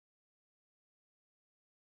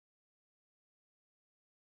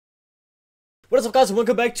What is up, guys, and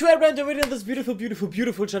welcome back to a random video on this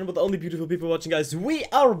beautiful channel with only beautiful people watching, guys. We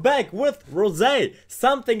are back with Rosé.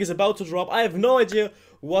 Something is about to drop. I have no idea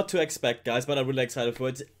what to expect, guys, but I'm really excited for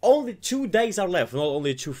it. Only 2 days are left, not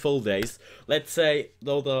only 2 full days. Let's say,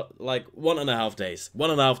 though, like 1.5 days.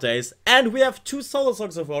 1.5 days, and we have 2 solo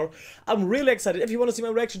songs so far. I'm really excited. If you want to see my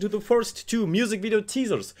reaction to the first 2 music video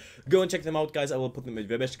teasers, go and check them out, guys. I will put them in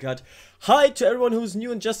the video card. Hi to everyone who's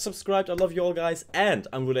new and just subscribed. I love you all, guys, and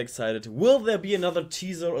I'm really excited. Will there be another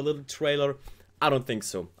teaser, a little trailer? I don't think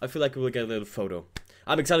so. I feel like we will get a little photo.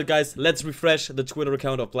 I'm excited, guys. Let's refresh the Twitter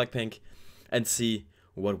account of Blackpink and see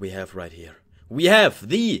what we have right here. We have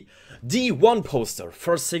the D-1 poster,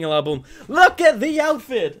 first single album. Look at the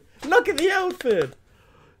outfit! Look at the outfit!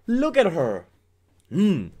 Look at her!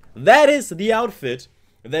 That is the outfit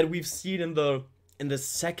that we've seen in the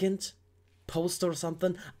second poster or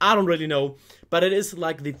something. I don't really know, but it is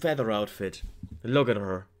like the feather outfit. Look at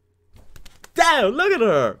her. Damn, look at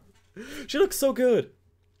her! She looks so good.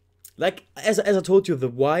 Like, as I told you, the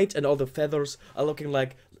white and all the feathers are looking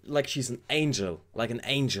like she's an angel, like an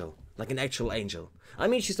actual angel. I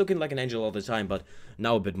mean, she's looking like an angel all the time, but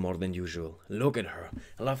now a bit more than usual. Look at her.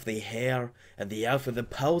 I love the hair and the outfit, the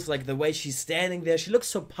pose, like the way she's standing there. She looks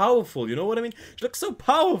so powerful, you know what I mean? She looks so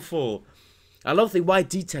powerful. I love the white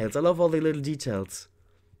details. I love all the little details.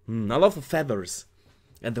 I love the feathers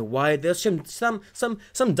and the white. There's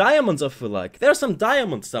some diamonds, I feel like. There are some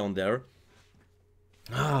diamonds down there.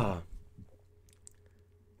 Ah.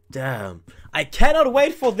 Damn. I cannot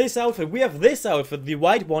wait for this outfit. We have this outfit, the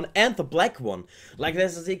white one and the black one. Like,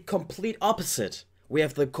 this is the complete opposite. We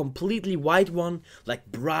have the completely white one,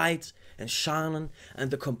 like bright and shining,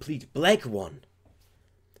 and the complete black one.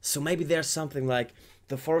 So maybe there's something like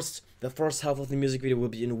the first half of the music video will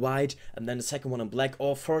be in white, and then the second one in black.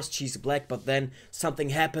 Or first she's black, but then something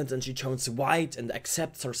happens and she turns white and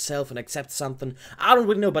accepts herself and accepts something. I don't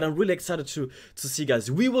really know, but I'm really excited to see,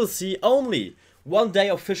 guys. We will see. Only 1 day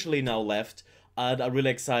officially now left, and I'm really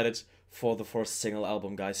excited for the first single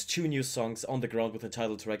album, guys. 2 new songs on the ground with the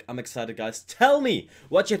title track. I'm excited, guys. Tell me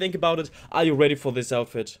what you think about it. Are you ready for this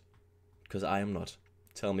outfit? Because I am not.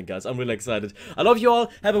 Tell me, guys. I'm really excited. I love you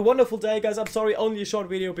all. Have a wonderful day, guys. I'm sorry, only a short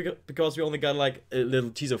video because we only got like a little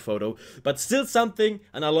teaser photo, but still something,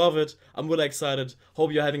 and I love it. I'm really excited.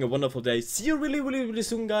 Hope you're having a wonderful day. See you really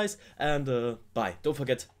soon, guys, and bye. Don't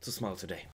forget to smile today.